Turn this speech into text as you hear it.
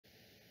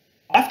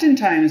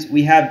Oftentimes,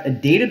 we have a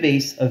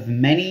database of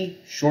many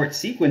short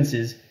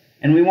sequences,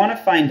 and we want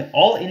to find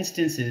all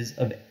instances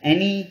of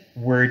any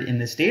word in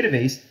this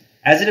database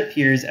as it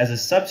appears as a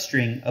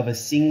substring of a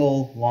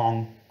single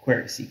long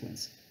query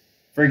sequence.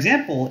 For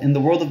example, in the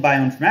world of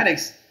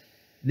bioinformatics,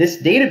 this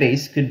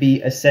database could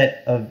be a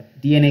set of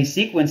DNA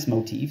sequence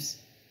motifs,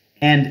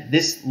 and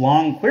this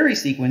long query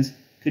sequence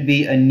could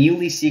be a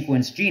newly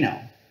sequenced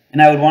genome.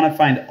 And I would want to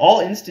find all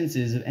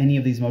instances of any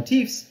of these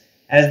motifs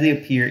as they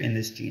appear in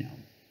this genome.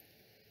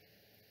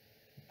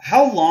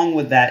 How long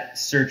would that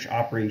search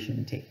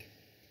operation take?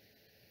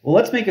 Well,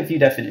 let's make a few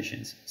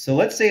definitions. So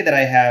let's say that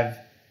I have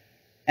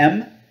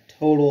m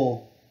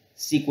total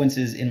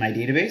sequences in my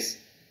database,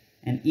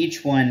 and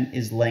each one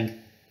is length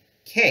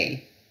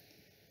k.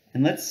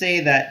 And let's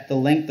say that the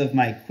length of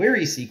my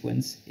query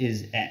sequence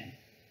is n.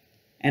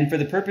 And for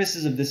the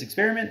purposes of this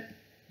experiment,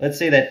 let's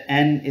say that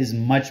n is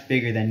much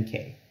bigger than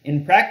k.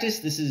 In practice,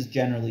 this is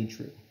generally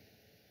true.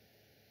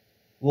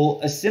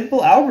 Well, a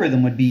simple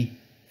algorithm would be,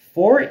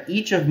 for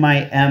each of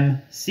my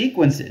m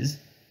sequences,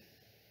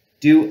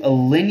 do a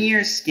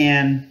linear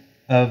scan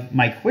of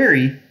my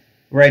query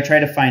where I try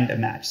to find a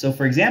match. So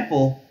for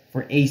example,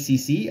 for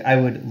ACC, I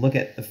would look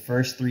at the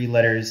first 3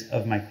 letters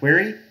of my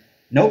query.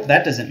 Nope,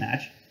 that doesn't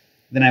match.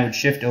 Then I would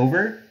shift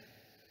over.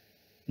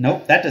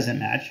 Nope, that doesn't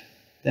match.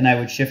 Then I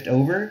would shift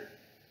over.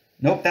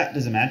 Nope, that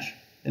doesn't match.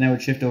 Then I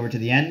would shift over to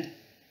the end.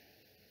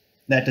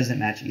 That doesn't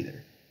match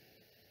either.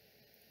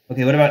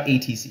 Okay, what about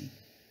ATC?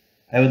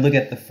 I would look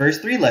at the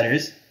first 3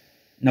 letters.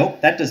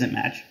 Nope, that doesn't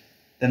match.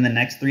 Then the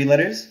next 3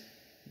 letters.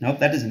 Nope,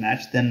 that doesn't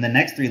match. Then the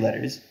next 3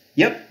 letters.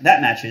 Yep, that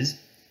matches.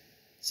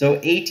 So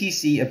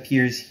ATC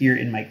appears here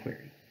in my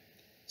query.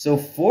 So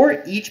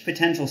for each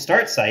potential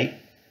start site,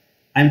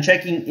 I'm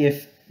checking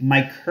if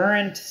my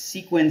current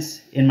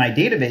sequence in my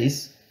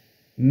database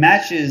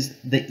matches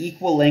the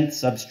equal length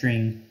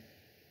substring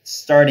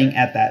starting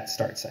at that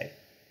start site.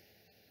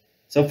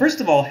 So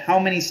first of all, how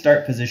many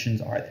start positions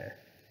are there?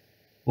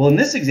 Well, in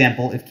this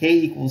example, if k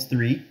equals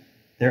 3,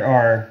 there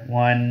are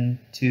 1,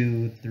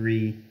 2,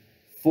 3,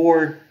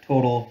 4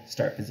 total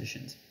start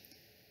positions.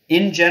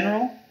 In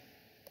general,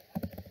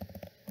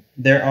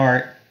 there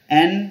are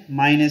n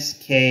minus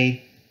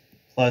k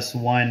plus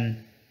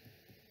 1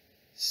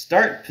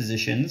 start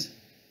positions,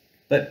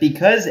 but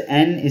because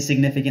n is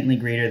significantly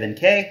greater than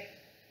k,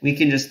 we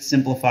can just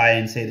simplify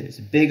and say there's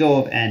a big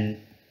O of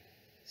n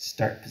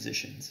start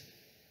positions.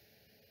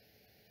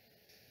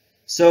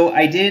 So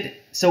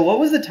what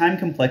was the time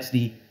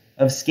complexity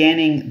of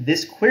scanning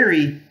this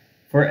query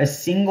for a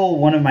single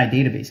one of my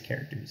database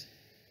characters?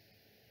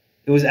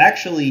 It was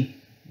actually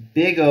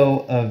big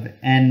O of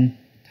n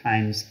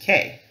times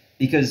k,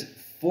 because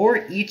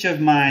for each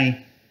of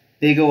my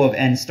big O of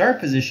n start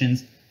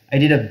positions, I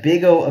did a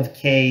big O of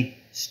k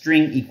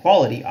string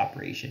equality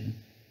operation.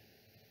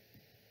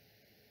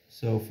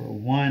 So for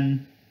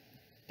one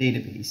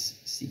database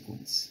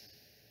sequence.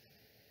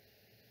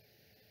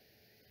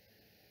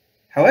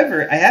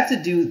 However, I have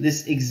to do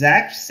this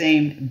exact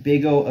same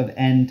big O of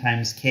n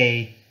times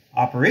k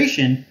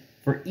operation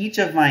for each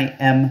of my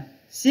m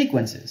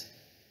sequences.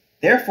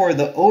 Therefore,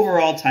 the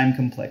overall time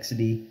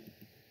complexity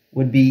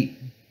would be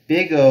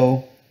big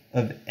O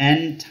of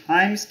n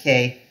times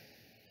k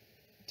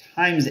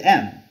times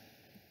m.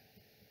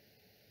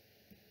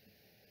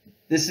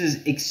 This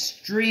is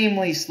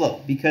extremely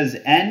slow because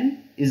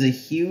n is a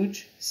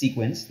huge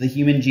sequence. The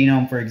human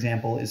genome, for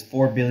example, is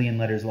 4 billion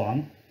letters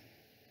long.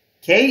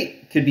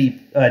 K could be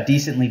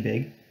decently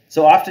big.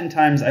 So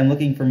oftentimes I'm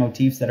looking for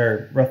motifs that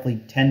are roughly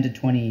 10 to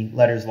 20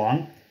 letters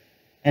long.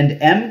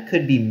 And M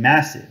could be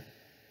massive.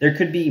 There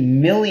could be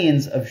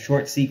millions of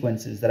short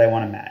sequences that I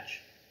want to match.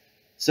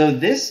 So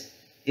this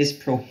is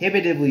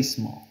prohibitively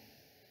small.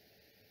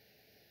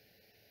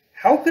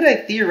 How could I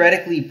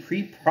theoretically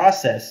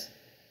pre-process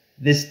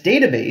this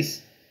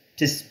database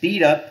to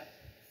speed up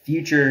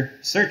future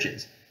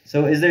searches?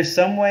 So is there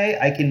some way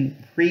I can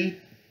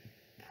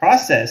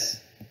pre-process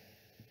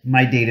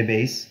my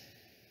database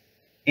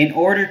in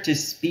order to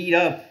speed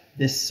up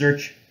this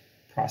search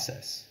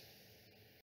process?